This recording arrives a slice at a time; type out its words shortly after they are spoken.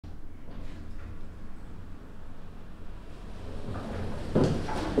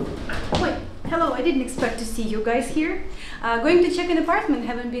Hello, I didn't expect to see you guys here. Going to check an apartment,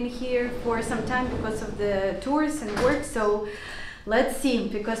 haven't been here for some time because of the tours and work, so let's see,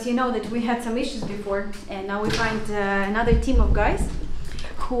 because you know that we had some issues before and now we find another team of guys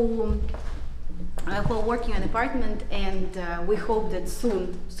who are working on apartment, and we hope that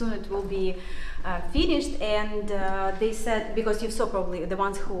soon it will be finished. And they said, because you saw probably the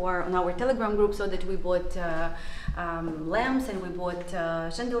ones who are on our Telegram group, so that we bought lamps and we bought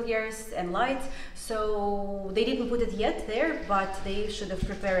chandeliers and lights, so they didn't put it yet there, but they should have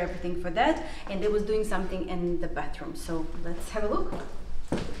prepared everything for that, and they was doing something in the bathroom, so let's have a look.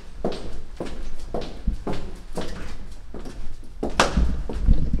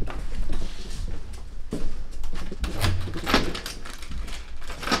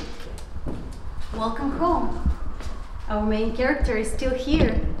 Welcome home. Our main character is still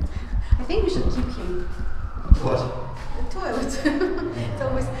here. I think we should keep him. What? The toilet. It's so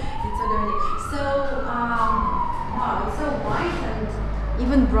dirty. So, wow, it's so white and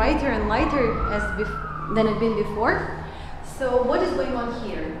even brighter and lighter than it been before. So, what is going on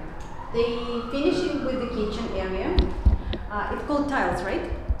here? They finishing with the kitchen area. It's called tiles, right?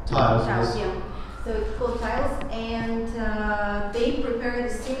 Tiles, Tiles, yes. yeah. So it's called tiles, and they prepare the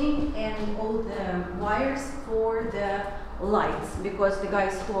ceiling and all the wires for the lights, because the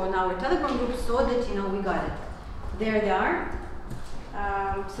guys who are on our Telegram group saw that, you know, we got it. There they are.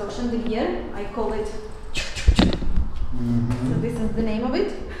 So chandelier, I call it. So this is the name of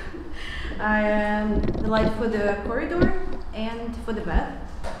it. The light for the corridor and for the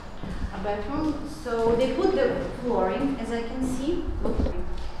bathroom. So they put the flooring, as I can see. Oops.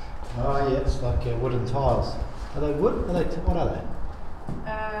 Oh yeah, it's like wooden tiles. Are they wood? What are they?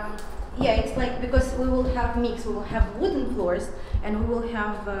 Yeah, it's like, because we will have mix, we will have wooden floors and we will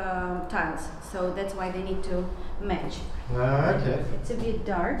have tiles, so that's why they need to match. Okay. It's a bit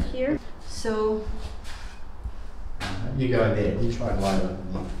dark here, so You go there, you try and light it.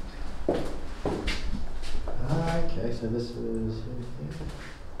 Okay, so this is...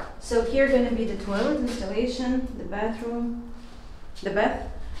 So here going to be the toilet installation, the bathroom, the bath,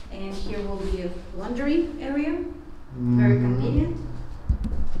 and here will be a laundry area, very convenient.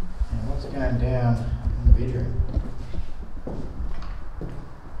 And what's going down in the bedroom?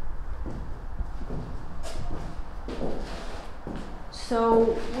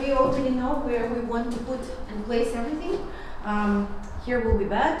 So we already know where we want to put and place everything. Here will be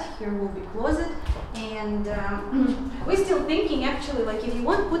bed, here will be closet, and we're still thinking, actually, like, if you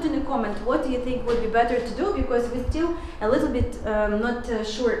want, put in a comment what do you think would be better to do, because we're still a little bit not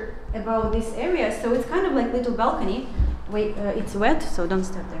sure about this area. So it's kind of like little balcony. Wait, it's wet, so don't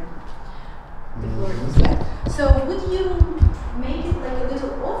step there. The floor is wet. So would you make it like a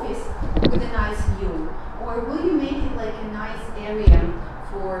little office with a nice view, or will you make it like a nice area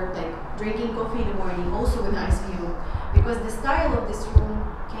for like drinking coffee in the morning, also a nice view? Because the style of this room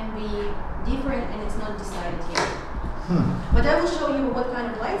can be different and it's not decided yet. But I will show you what kind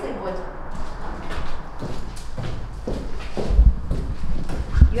of lights I bought.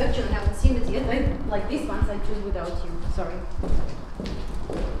 You actually haven't seen it yet. Like these ones I choose without you, sorry.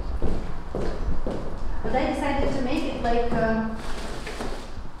 But I decided to make it like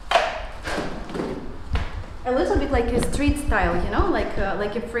a little bit like a street style, you know, like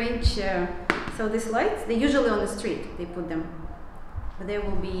a French. So these lights, they're usually on the street, they put them. But there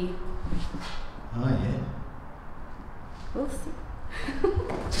will be... Oh yeah. We'll see.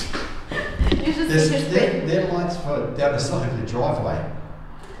 You just They're lights for down the side of the driveway.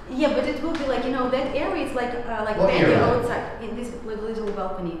 Yeah, but it will be like, you know, that area is like What patio area? outside, in this little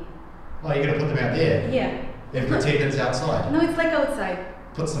balcony. Oh, you're going to put them out there? Yeah. Then pretend it's outside? No, it's like outside.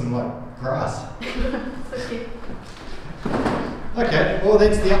 Put some like grass. Okay. Okay, well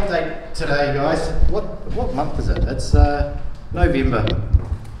that's the update today, guys. What month is it? It's November,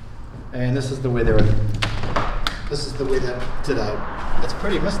 and this is the weather. This is the weather today. It's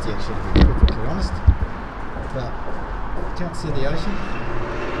pretty misty, actually, to be perfectly honest. But you can't see the ocean,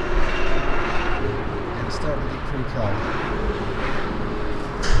 and it's starting to get pretty cold.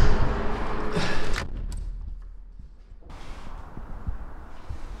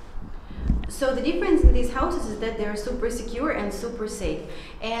 So the difference in these houses is that they are super secure and super safe.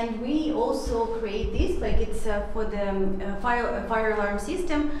 And we also create this, like it's for the fire alarm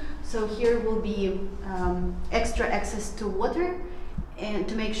system. So here will be extra access to water, and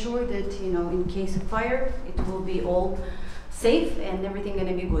to make sure that, you know, in case of fire, it will be all safe and everything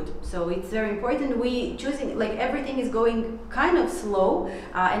gonna be good. So it's very important. We choosing, like, everything is going kind of slow,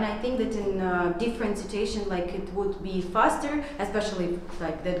 and I think that in different situation, like, it would be faster, especially if,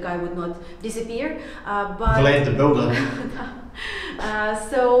 like, that guy would not disappear. But Vlad the Builder.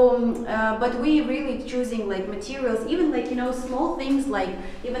 But we really choosing like materials, even like, you know, small things like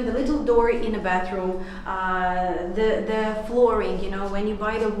even the little door in a bathroom, the flooring, you know, when you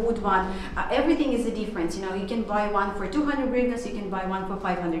buy the wood one, everything is a difference. You know, you can buy one for 200 hryvnias, you can buy one for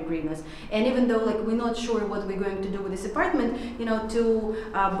 500 hryvnias. And even though like we're not sure what we're going to do with this apartment, you know, to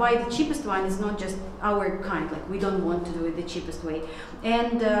buy the cheapest one is not just our kind. Like we don't want to do it the cheapest way.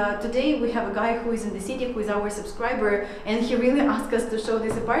 And today we have a guy who is in the city, who is our subscriber, and he really asked us to show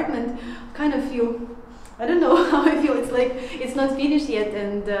this apartment. Kind of feel, I don't know how I feel. It's like it's not finished yet,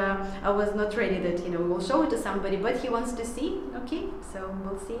 and I was not ready that, you know, we'll show it to somebody, but he wants to see. Okay, so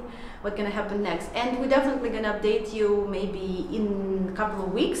we'll see what's gonna happen next, and we're definitely gonna update you maybe in a couple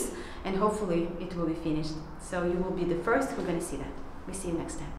of weeks, and hopefully it will be finished. So you will be the first who are gonna see that. We see you next time.